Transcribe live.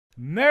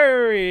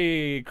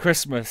Merry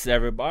Christmas,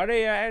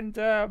 everybody, and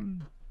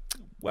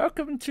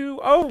welcome to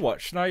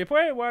Overwatch. Now, you're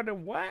probably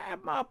wondering, why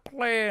am I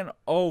playing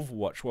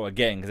Overwatch? Well,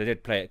 again, because I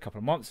did play it a couple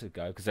of months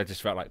ago, because I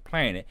just felt like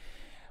playing it.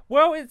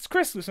 Well, it's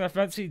Christmas, and I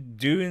fancy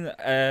doing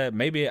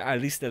maybe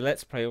at least a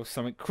Let's Play or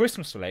something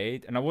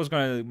Christmas-related, and I was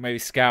going to maybe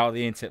scour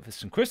the internet for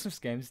some Christmas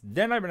games.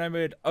 Then I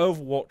remembered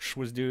Overwatch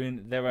was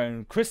doing their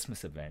own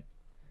Christmas event.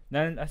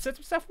 Then I said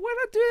to myself, why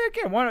not do it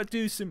again? Why not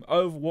do some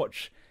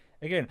Overwatch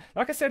again?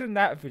 Like I said in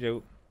that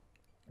video,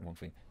 one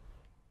thing.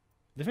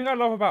 The thing I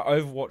love about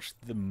Overwatch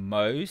the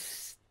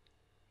most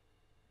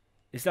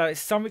is that it's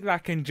something that I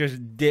can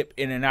just dip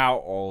in and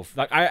out of.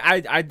 Like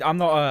I'm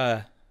not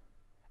a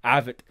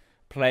avid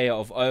player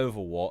of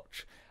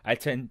Overwatch. I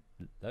tend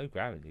low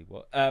gravity.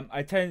 What?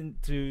 I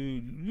tend to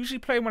usually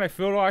play when I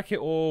feel like it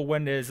or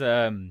when there's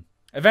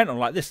event on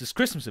like this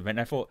Christmas event.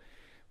 I thought,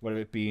 whether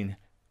it being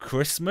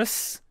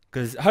Christmas,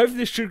 because hopefully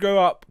this should go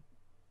up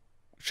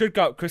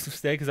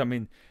Christmas Day. Because I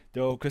mean the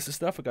old Christmas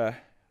stuff. I got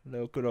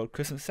little good old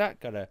Christmas hat,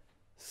 got a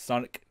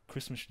Sonic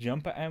Christmas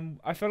jumper, and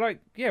I feel like,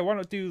 yeah, why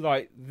not do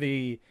like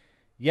the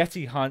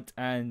Yeti hunt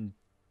and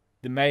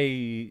the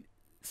May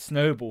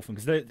Snowball thing?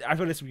 Because I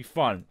thought this would be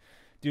fun.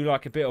 Do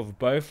like a bit of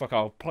both. Like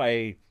I'll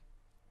play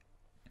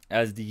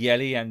as the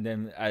Yeti and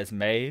then as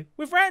May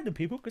with random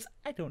people because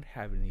I don't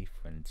have any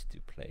friends to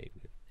play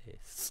with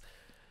this.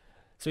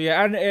 So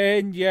yeah,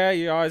 and yeah,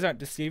 your eyes aren't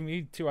deceiving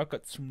me too. I've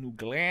got some new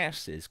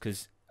glasses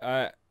because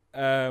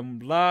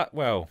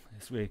well,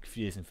 it's really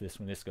confusing for this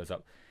when this goes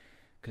up,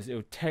 because it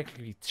was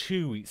technically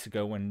 2 weeks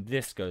ago when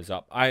this goes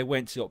up. I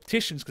went to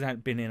opticians because I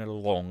hadn't been in a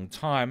long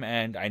time,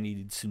 and I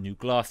needed some new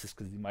glasses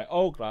because my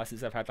old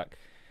glasses I've had like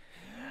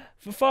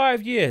for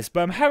 5 years.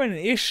 But I'm having an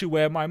issue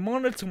where my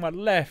monitor on my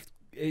left,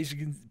 as you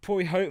can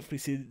probably hopefully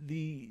see,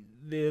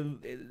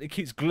 it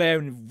keeps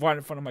glaring right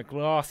in front of my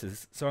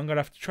glasses. So I'm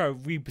gonna have to try to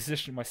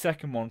reposition my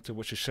second monitor,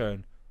 which is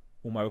showing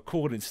all my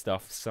recording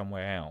stuff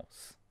somewhere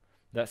else.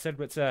 That said,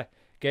 let's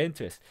get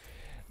into this.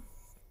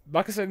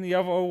 Like I said in the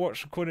other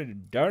Overwatch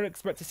recording, don't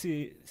expect to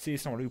see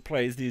someone who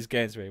plays these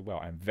games very well.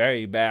 I'm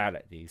very bad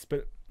at these,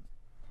 but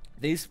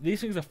these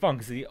things are fun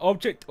because the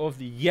object of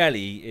the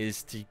Yeti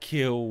is to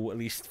kill at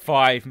least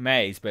 5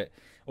 Mays, but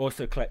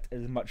also collect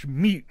as much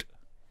meat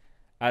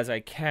as I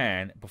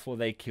can before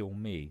they kill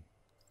me.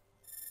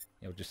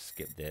 I'll just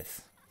skip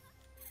this.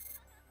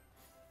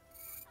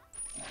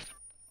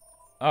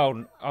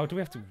 Oh, do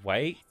we have to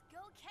wait?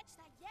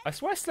 I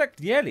swear I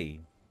select Yeti.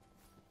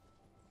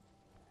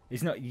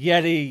 He's not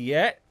Yeti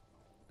yet.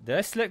 Did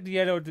I select the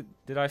Yeti or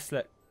did I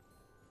select?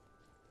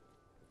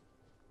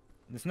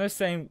 There's no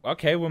saying.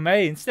 Okay, well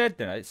May instead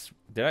then.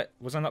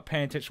 Was I not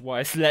paying attention to what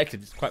I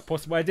selected? It's quite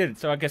possible I didn't.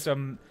 So I guess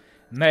I'm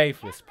May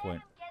for this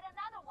point.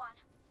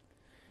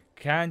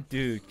 Can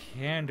do.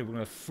 We're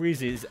gonna freeze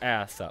his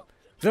ass up.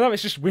 So now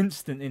it's just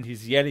Winston in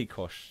his Yeti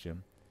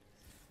costume.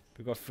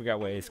 We gotta figure out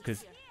where he is,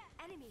 because.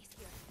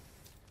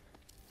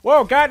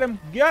 Whoa! Got him!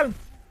 Got him!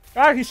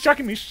 Ah, he's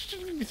chucking me!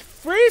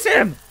 Freeze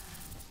him!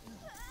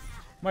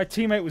 My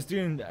teammate was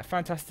doing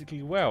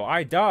fantastically well.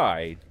 I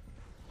died.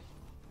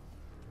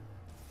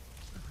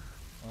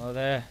 Oh,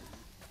 there.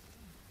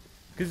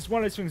 Because it's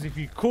one of those things, if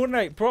you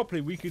coordinate properly,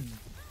 we could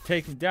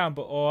take him down,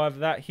 but either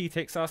that, he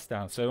takes us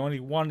down. So only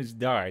one has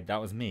died.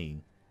 That was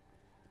me.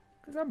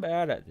 Because I'm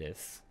bad at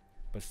this.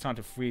 But it's time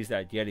to freeze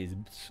that Yeti.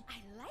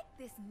 I like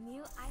this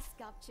new ice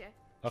sculpture.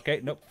 Okay,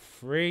 nope.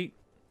 Free.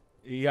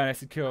 Yeah, has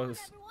to kill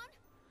us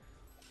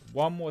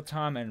one more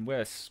time and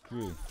we're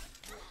screwed.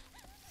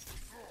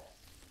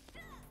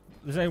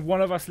 There's only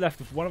one of us left.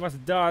 If one of us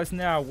dies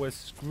now, we're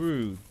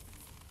screwed.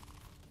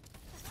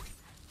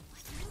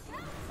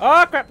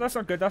 Oh crap, that's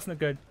not good, that's not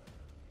good.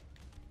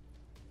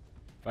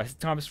 By the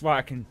time it's right,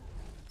 I can...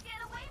 Get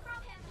away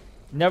from him.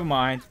 Never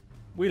mind.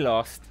 We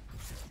lost.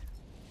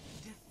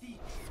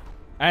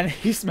 And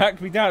he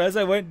smacked me down as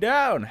I went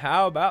down.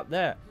 How about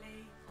that?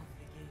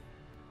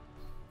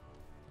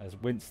 As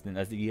Winston,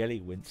 as the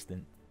Yeti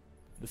Winston.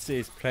 The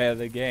serious player of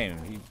the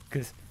game.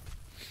 Because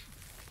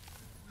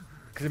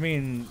I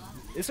mean,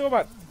 it's all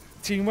about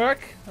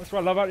teamwork. That's what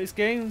I love about these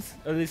games.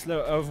 At least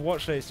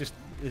Overwatch,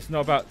 it's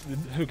not about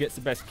who gets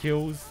the best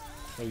kills.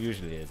 Well,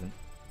 usually it isn't.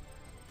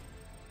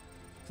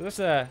 So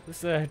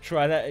let's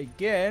try that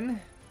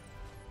again.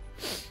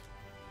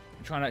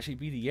 I'm trying to actually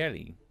be the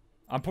Yeti.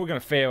 I'm probably gonna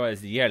fail as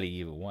the Yeti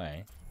either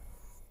way.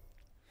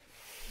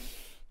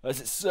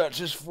 As it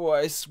searches for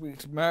a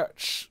sweet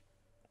match.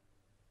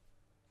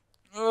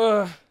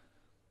 Like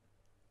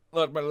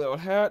my little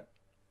hat.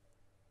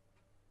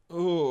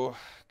 Oh,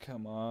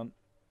 come on.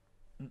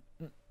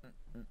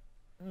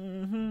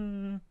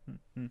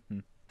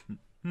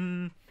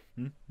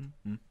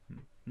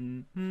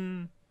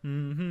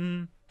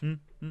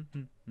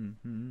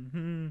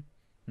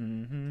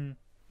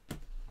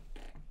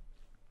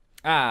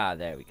 Ah,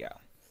 there we go.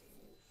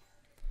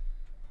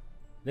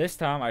 This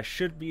time I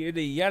should be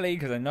the Yeti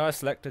because I know I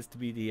selected to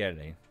be the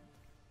Yeti.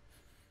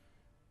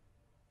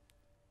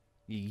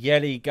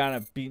 Yeti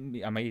gonna beat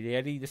me. Am I the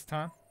Yeti this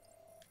time?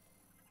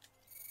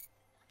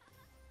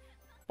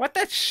 What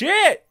the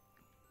shit?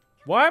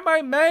 Why am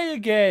I May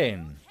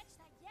again?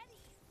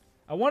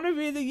 I want to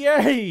be the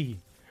Yeti.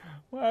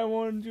 Why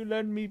won't you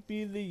let me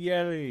be the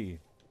Yeti?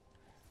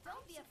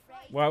 Don't be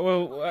afraid.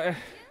 Well,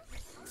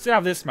 see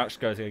how this match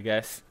goes, I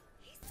guess.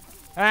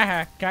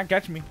 Aha, can't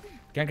catch me.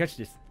 Can't catch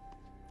this.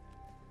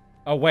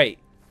 Oh, wait.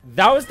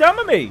 That was done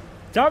with me.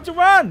 Time to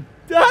run.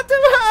 Time to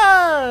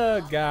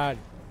run. Oh, God.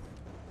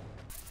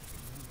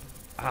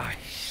 Ah,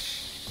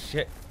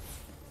 shit.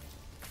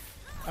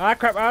 Ah,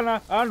 crap. Oh,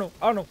 no. Oh, no.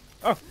 Oh, no.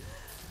 Oh.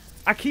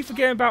 I keep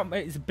forgetting about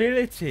its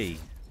ability.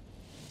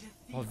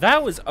 Well,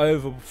 that was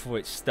over before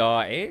it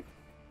started.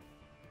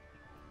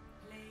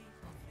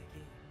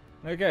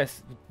 I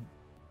guess.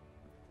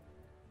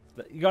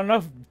 You got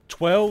enough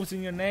 12s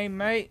in your name,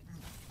 mate?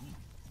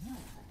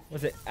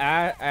 Was it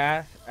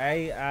A-S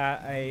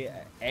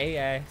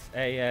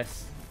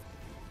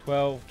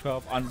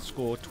 12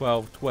 underscore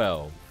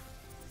 12.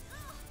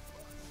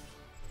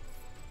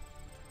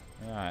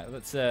 Alright,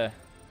 let's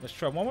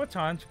try one more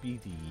time to be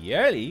the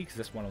Yeti, because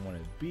that's what I want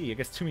to be. I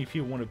guess too many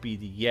people want to be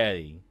the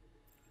Yeti.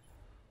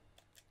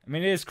 I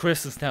mean, it is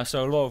Christmas now,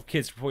 so a lot of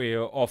kids probably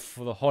are off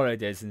for the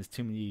holidays, and there's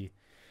too many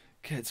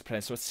kids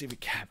playing. So let's see if we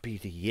can't be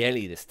the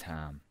Yeti this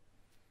time.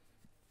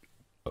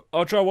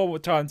 I'll try one more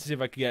time to see if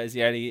I can get as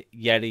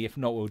Yeti. If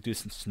not, we'll do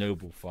some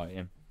Snowball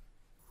fighting.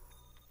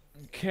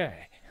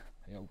 Okay,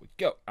 here we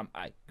go. Am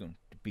I going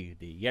to be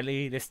the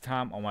Yeti this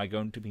time, or am I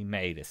going to be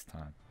May this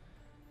time?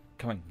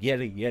 Come on,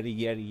 Yeti.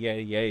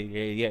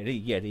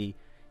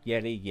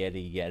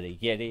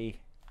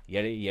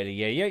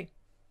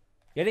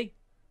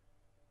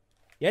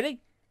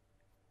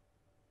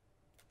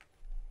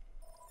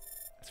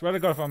 I swear to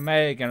God, if I'm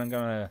May again, I'm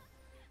gonna...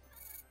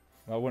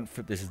 Well, I wouldn't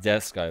flip this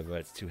desk over,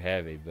 it's too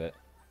heavy, but...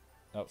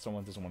 Oh,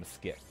 someone doesn't want to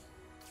skip.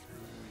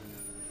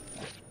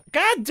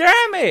 God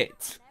damn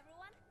it!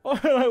 All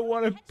I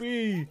want to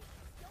be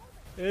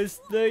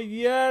is the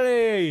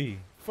Yeti!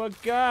 For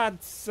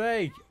God's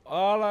sake!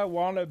 All I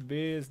want to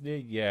be is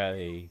the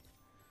Yeti.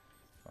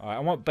 Alright, I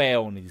want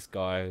bail on these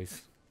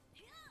guys.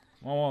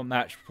 I want a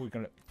match before we're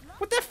gonna...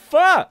 What the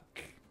fuck?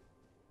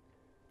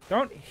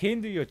 Don't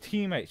hinder your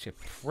teammates, you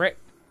prick.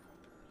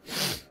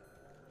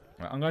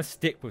 Right, I'm gonna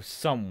stick with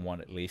someone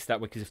at least. That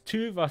way, because if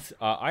two of us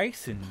are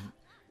icing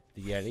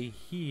the Yeti,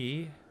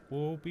 he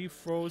will be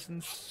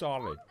frozen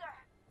solid.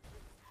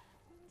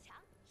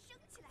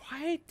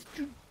 Why did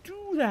you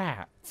do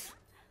that?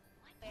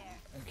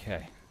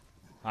 Okay.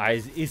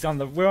 He's on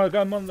the... We're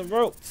going on the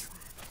ropes.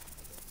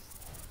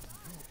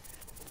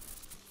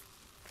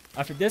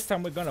 After this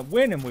time, we're gonna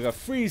win and we're gonna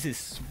freeze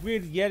his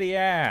weird Yeti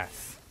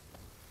ass.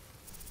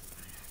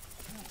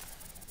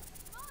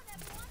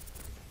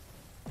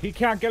 He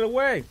can't get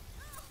away.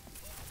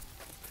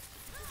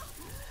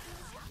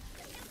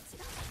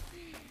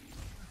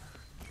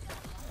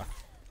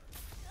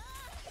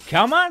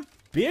 Come on,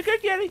 be a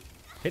good Yeti.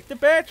 Hit the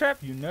bear trap.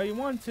 You know you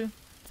want to.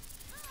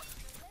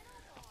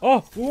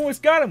 Oh, we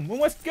almost got him. We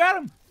almost got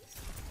him.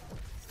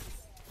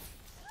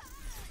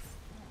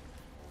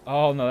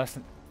 Oh no, that's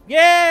not...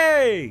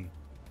 Yay!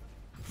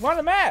 Won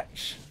a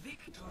match.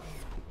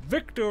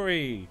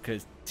 Victory,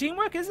 because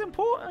teamwork is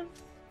important.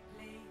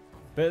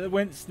 But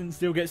Winston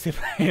still gets to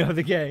play of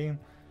the game.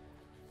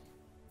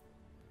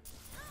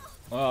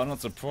 Oh, I'm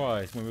not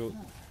surprised when we were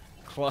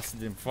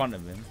clustered in front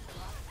of him.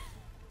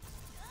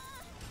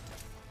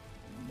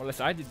 Well, unless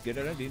I did good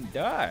and I didn't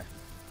die.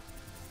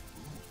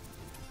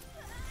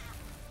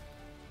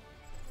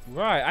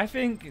 Right, I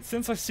think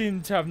since I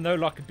seem to have no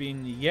luck of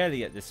being the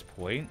Yeti at this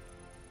point,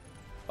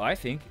 I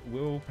think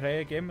we'll play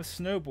a game of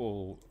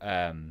Snowball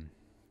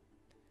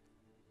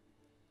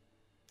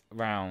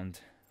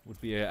round. Would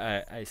be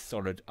a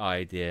solid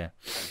idea.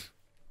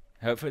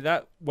 Hopefully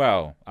that...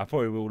 Well, I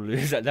probably will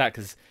lose at that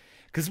because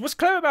what's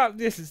clever about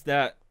this is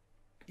that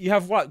you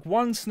have like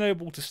one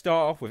snowball to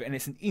start off with and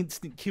it's an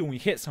instant kill when you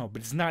hit someone,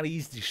 but it's not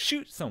easy to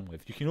shoot someone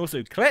with. You can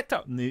also collect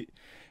up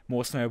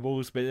more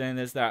snowballs, but then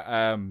there's that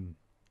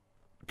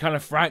kind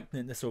of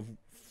fragment, sort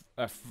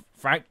of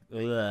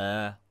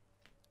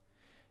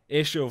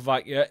issue of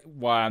like, yeah,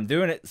 while I'm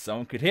doing it,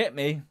 someone could hit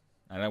me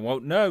and I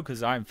won't know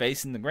because I'm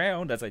facing the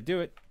ground as I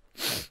do it.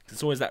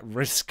 It's always that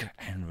risk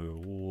and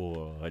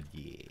reward,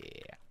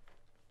 yeah.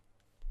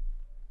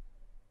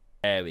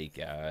 There we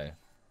go.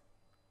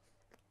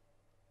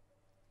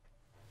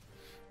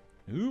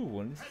 Ooh,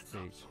 one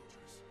stage.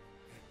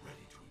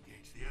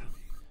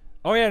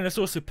 Oh yeah, and it's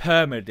also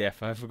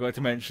permadeath. I forgot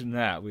to mention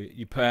that.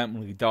 You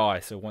permanently die,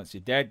 so once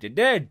you're dead, you're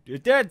dead. You're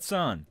dead,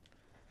 son.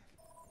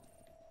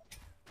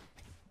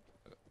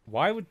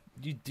 Why would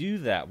you do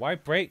that? Why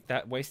break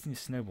that, wasting your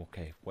snowball?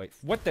 Okay, wait.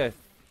 What the...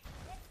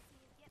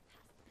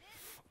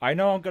 I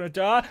know I'm gonna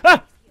die.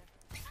 Ah!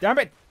 Damn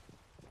it!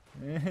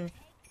 Can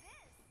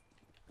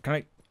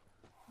I...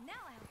 Now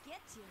I'll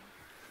get you.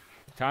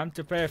 Time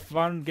to play a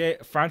fun game.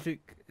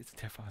 Frantic. It's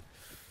terrifying.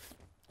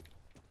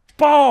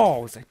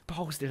 Balls! I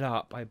ballsed it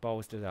up. I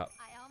almost got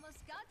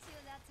you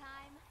that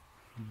time.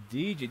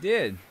 Indeed, you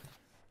did.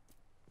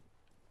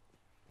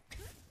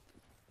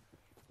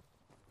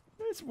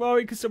 It's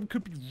worrying because someone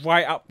could be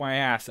right up my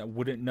ass. I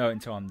wouldn't know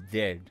until I'm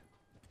dead.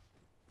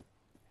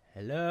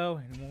 Hello,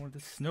 anyone with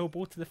a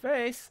snowball to the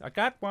face? I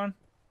got one.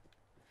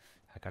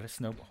 I got a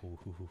snowball.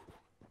 Ooh.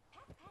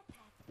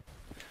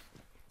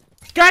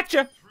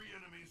 Gotcha! 3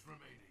 enemies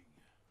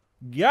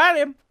remaining. Got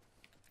him!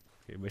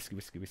 Okay, whiskey.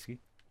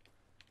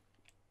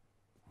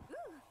 Ooh,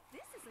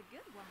 this is a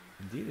good one.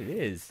 Indeed it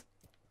is.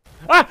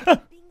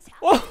 Ah!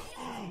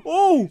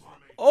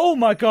 Oh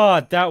my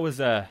god, that was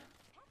a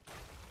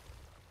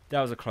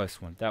close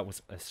one. That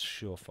was a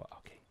surefire.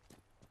 Okay.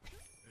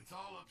 It's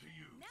all up to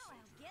you. Now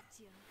I'll get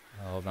you.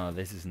 Oh no,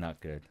 this is not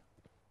good.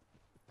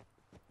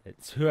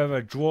 It's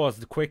whoever draws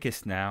the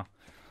quickest now.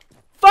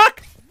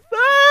 Fuck!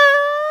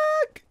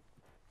 Fuck!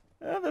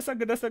 Oh, that's not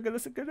good. Okay.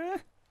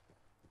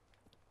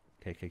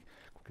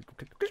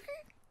 Quick.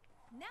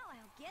 Now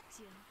I'll get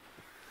you.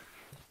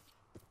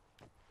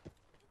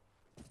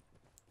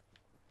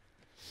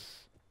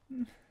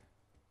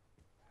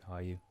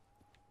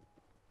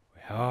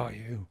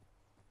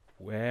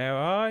 Where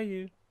are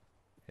you?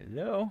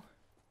 Hello?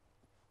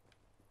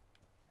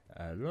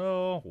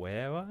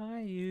 Where are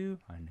you?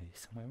 I know you're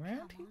somewhere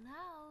around here. Come on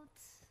out.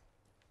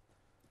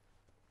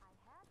 I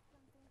have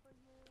something for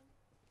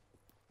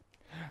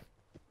you.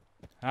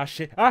 Ah,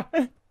 shit. Ah!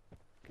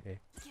 Okay.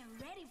 Get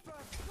ready for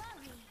a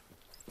flurry.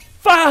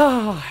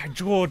 I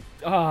drew.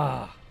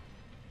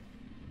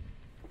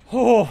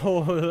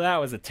 Oh, that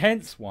was a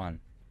tense one.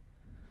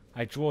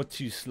 I draw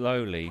too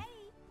slowly. Hey,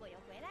 我又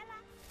回来啦.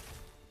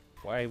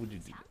 Why would you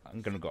do that?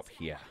 I'm gonna go up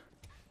here.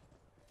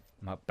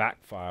 Might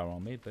backfire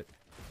on me, but.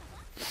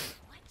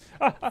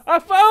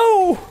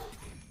 Oh!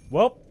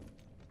 Well,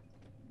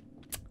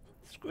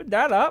 screwed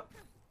that up.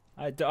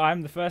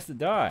 I'm the first to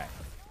die.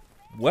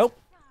 Well,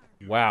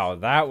 wow,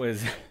 that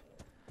was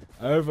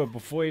over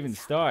before we even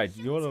started.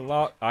 You're the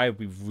last. I'd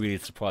be really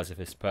surprised if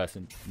this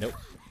person. Nope.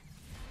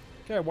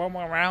 Okay, one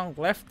more round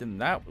left,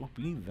 and that will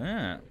be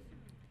that.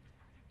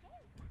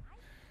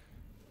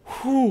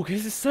 Whew,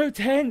 because it's so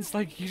tense.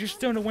 Like, you just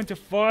don't know when to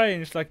fire,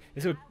 and it's like,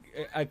 it's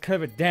a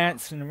clever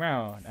dancing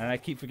around, and I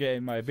keep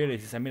forgetting my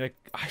abilities. I mean, like,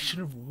 I should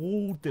have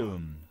walled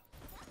them.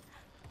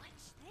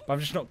 But I'm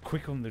just not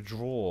quick on the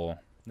draw.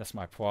 That's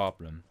my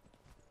problem.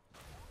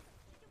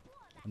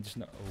 I'm just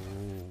not.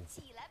 Oh.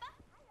 起来吧.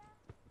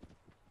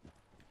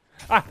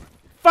 Ah!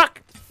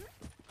 Fuck!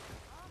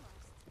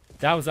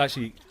 That was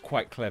actually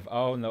quite clever.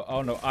 Oh no,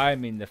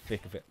 I'm in the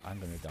thick of it. I'm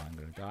gonna die.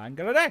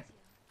 Reloading.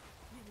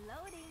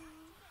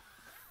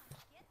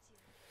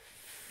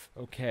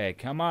 Okay,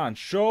 come on.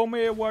 Show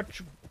me what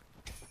you.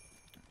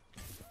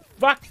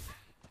 Fuck!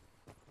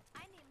 I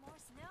need more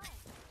snow.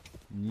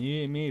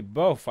 You and me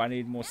both. I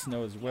need more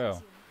snow as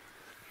well.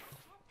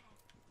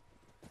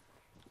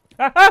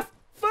 Get Ah!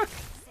 Fuck! you.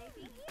 Save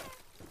me here.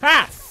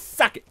 Ha!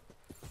 Suck it!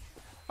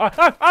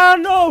 Oh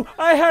no!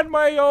 I had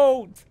my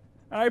ult!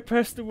 I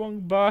pressed the wrong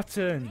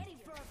button. Ready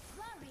for a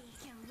flurry.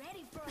 Get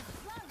ready for a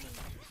flurry.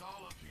 It's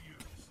all up to you,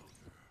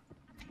 soldier.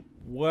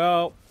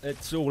 Well,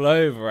 it's all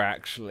over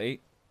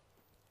actually.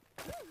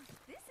 Ooh,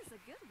 this is a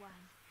good one.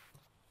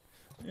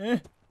 Eh.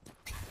 3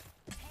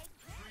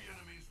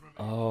 enemies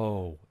remaining.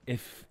 Oh,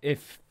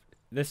 if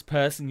this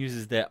person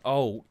uses their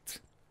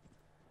ult,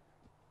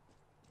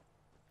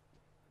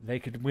 they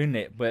could win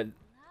it, but Out.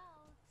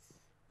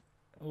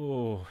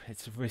 oh,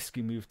 it's a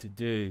risky move to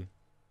do.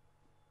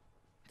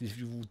 If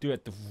you do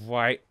it the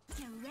right.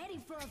 Get ready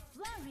for a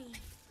flurry.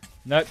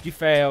 Nope, you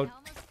failed. I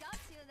almost got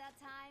you that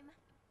time.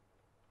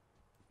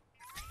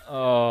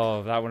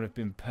 Oh, that would have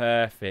been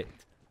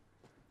perfect.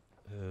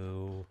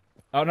 Oh.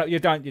 Oh no, you're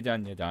done.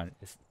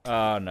 It's,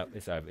 oh no,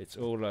 it's over. It's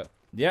all up.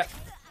 Yep.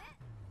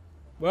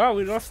 Well,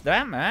 we lost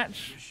that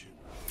match.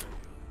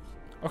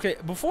 Okay,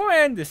 before I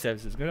end this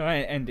episode, I'm going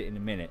to end it in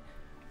a minute.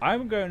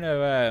 I'm going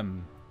to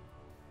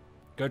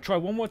go try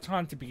one more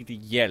time to be the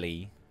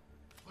Yeti.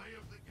 Play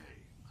of the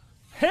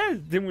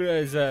game. Didn't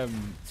realize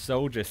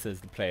Soldier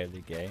says the play of the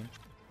game.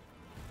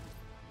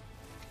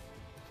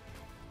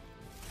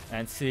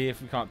 And see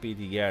if we can't be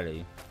the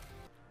Yeti.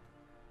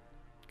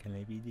 Can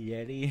I be the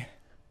Yeti?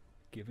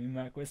 Give me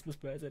my Christmas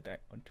present. I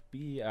want to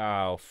be.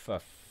 Oh,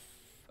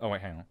 oh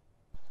wait, hang on.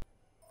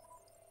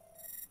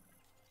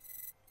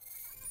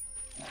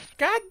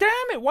 God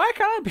damn it! Why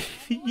can't I be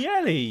the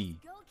Yeti?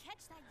 Go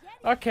catch that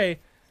Yeti. Okay.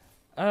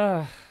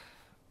 I'm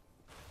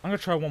gonna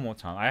try one more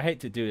time. I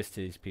hate to do this to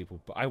these people,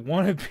 but I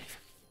want to be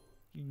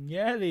the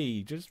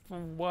Yeti just for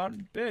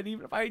one bit,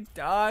 even if I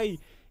die.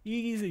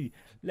 Easy.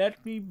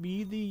 Let me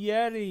be the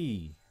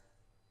Yeti.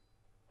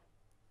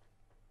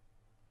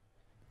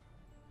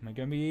 Am I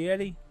gonna be a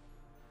Yeti?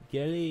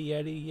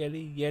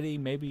 Yeti,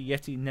 maybe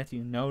Yeti Neti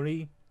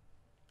Nori?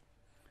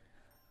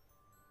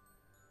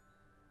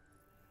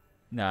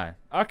 No.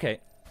 Okay.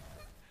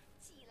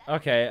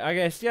 Okay, I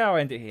guess yeah, I'll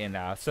end it here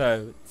now.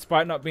 So,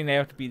 despite not being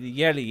able to be the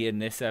Yeti in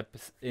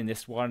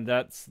this one,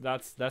 that's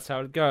how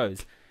it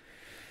goes.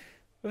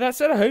 With that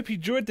said, I hope you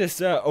enjoyed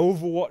this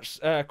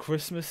Overwatch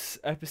Christmas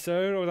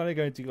episode. I was only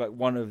going to do like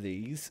one of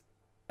these.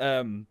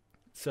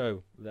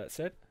 So with that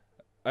said,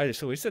 I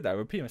just always said that. I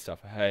repeat myself.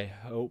 I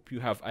hope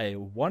you have a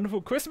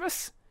wonderful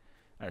Christmas.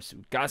 And I'll see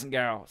you guys and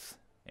gals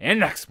in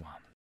the next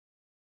one.